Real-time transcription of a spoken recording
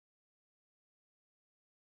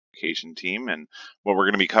Education team, and what we're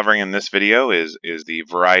going to be covering in this video is the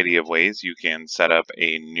variety of ways you can set up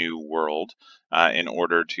a new world in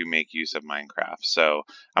order to make use of Minecraft. So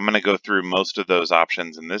I'm going to go through most of those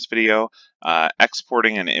options in this video.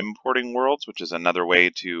 Exporting and importing worlds, which is another way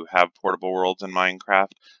to have portable worlds in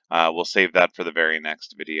Minecraft. We'll save that for the very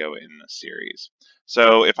next video in the series.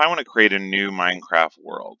 So if I want to create a new Minecraft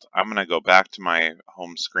world, I'm going to go back to my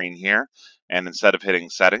home screen here, and instead of hitting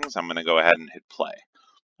settings, I'm going to go ahead and hit play.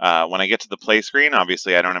 When I get to the play screen,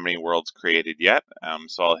 obviously I don't have any worlds created yet,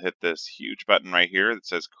 so I'll hit this huge button right here that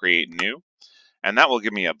says Create New, and that will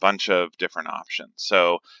give me a bunch of different options.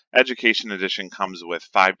 So Education Edition comes with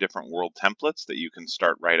 5 different world templates that you can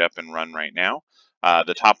start right up and run right now.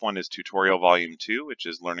 The top one is Tutorial Volume 2, which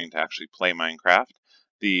is learning to actually play Minecraft.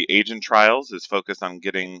 The Agent Trials is focused on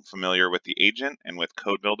getting familiar with the agent and with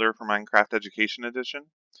Code Builder for Minecraft Education Edition.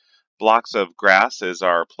 Blocks of Grass is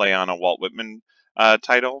our play on a Walt Whitman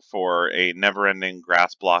title for a never-ending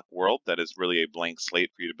grass block world that is really a blank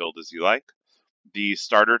slate for you to build as you like. The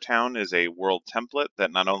Starter Town is a world template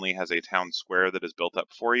that not only has a town square that is built up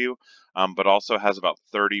for you, but also has about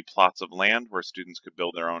 30 plots of land where students could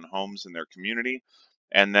build their own homes in their community.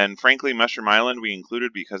 And then, frankly, Mushroom Island we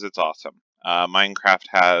included because it's awesome. Minecraft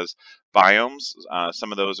has biomes.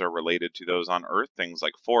 Some of those are related to those on Earth, things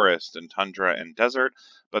like forest and tundra and desert,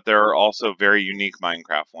 but there are also very unique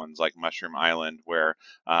Minecraft ones like Mushroom Island, where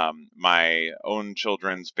my own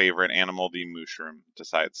children's favorite animal, the mushroom,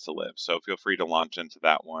 decides to live. So feel free to launch into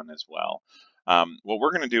that one as well. What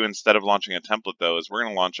we're going to do instead of launching a template, though, is we're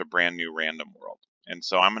going to launch a brand new random world. And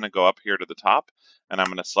so I'm going to go up here to the top, and I'm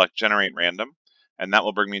going to select Generate Random, and that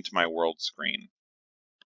will bring me to my world screen.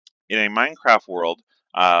 In a Minecraft world,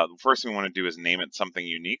 the first thing we want to do is name it something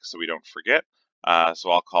unique so we don't forget.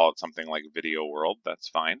 So I'll call it something like Video World. That's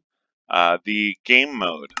fine. The game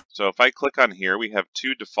mode. So if I click on here, we have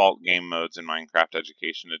 2 default game modes in Minecraft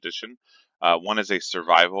Education Edition. One is a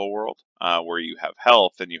survival world where you have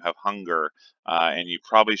health and you have hunger, and you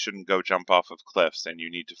probably shouldn't go jump off of cliffs, and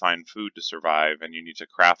you need to find food to survive, and you need to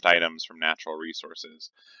craft items from natural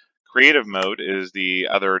resources. Creative mode is the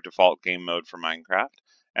other default game mode for Minecraft,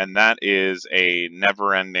 and that is a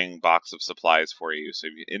never-ending box of supplies for you. So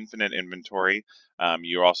you have infinite inventory.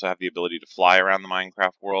 You also have the ability to fly around the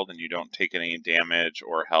Minecraft world, and you don't take any damage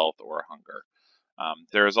or health or hunger.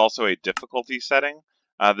 There is also a difficulty setting.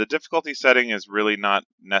 The difficulty setting is really not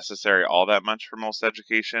necessary all that much for most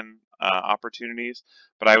education opportunities,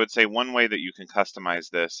 but I would say one way that you can customize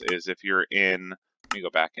this is if you're in, let me go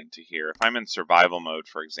back into here. If I'm in survival mode,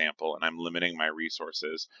 for example, and I'm limiting my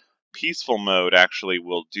resources, peaceful mode actually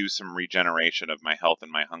will do some regeneration of my health and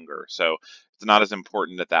my hunger. So it's not as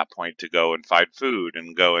important at that point to go and find food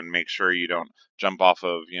and go and make sure you don't jump off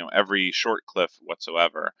of every short cliff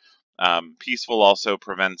whatsoever. Peaceful also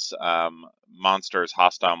prevents monsters,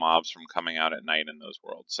 hostile mobs from coming out at night in those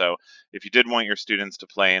worlds. So if you did want your students to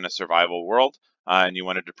play in a survival world and you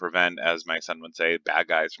wanted to prevent, as my son would say, bad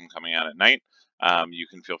guys from coming out at night, you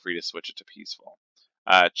can feel free to switch it to peaceful.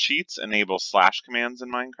 Cheats enable slash commands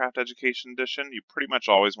in Minecraft Education Edition. You pretty much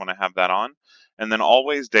always want to have that on. And then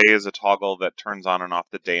always day is a toggle that turns on and off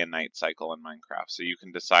the day and night cycle in Minecraft. So you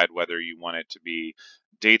can decide whether you want it to be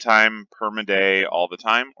daytime, permaday, all the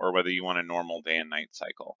time, or whether you want a normal day and night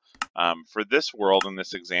cycle. For this world, in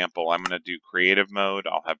this example, I'm going to do creative mode.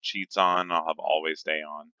 I'll have cheats on. I'll have always day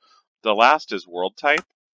on. The last is world type.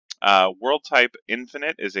 World type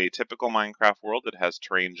infinite is a typical Minecraft world that has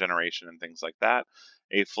terrain generation and things like that.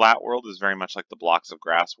 A flat world is very much like the blocks of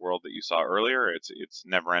grass world that you saw earlier. It's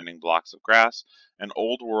never-ending blocks of grass. An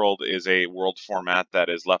old world is a world format that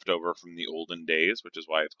is left over from the olden days, which is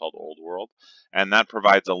why it's called old world. And that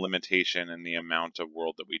provides a limitation in the amount of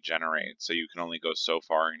world that we generate. So you can only go so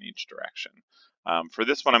far in each direction. For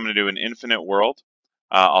this one, I'm going to do an infinite world.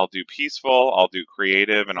 I'll do peaceful, I'll do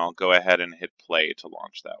creative, and I'll go ahead and hit play to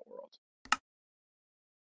launch that world.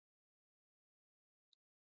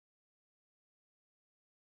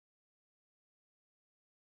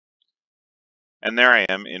 And there I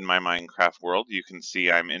am in my Minecraft world. You can see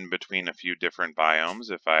I'm in between a few different biomes.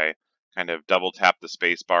 If I kind of double tap the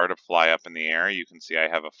space bar to fly up in the air, you can see I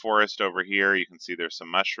have a forest over here. You can see there's some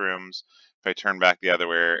mushrooms. If I turn back the other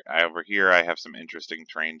way over here, I have some interesting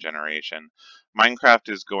terrain generation. Minecraft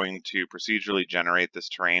is going to procedurally generate this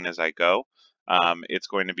terrain as I go. It's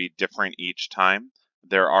going to be different each time.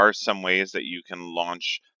 There are some ways that you can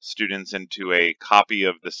launch students into a copy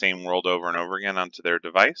of the same world over and over again onto their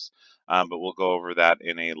device. But we'll go over that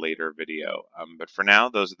in a later video. But for now,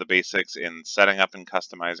 those are the basics in setting up and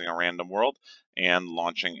customizing a random world and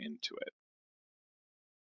launching into it.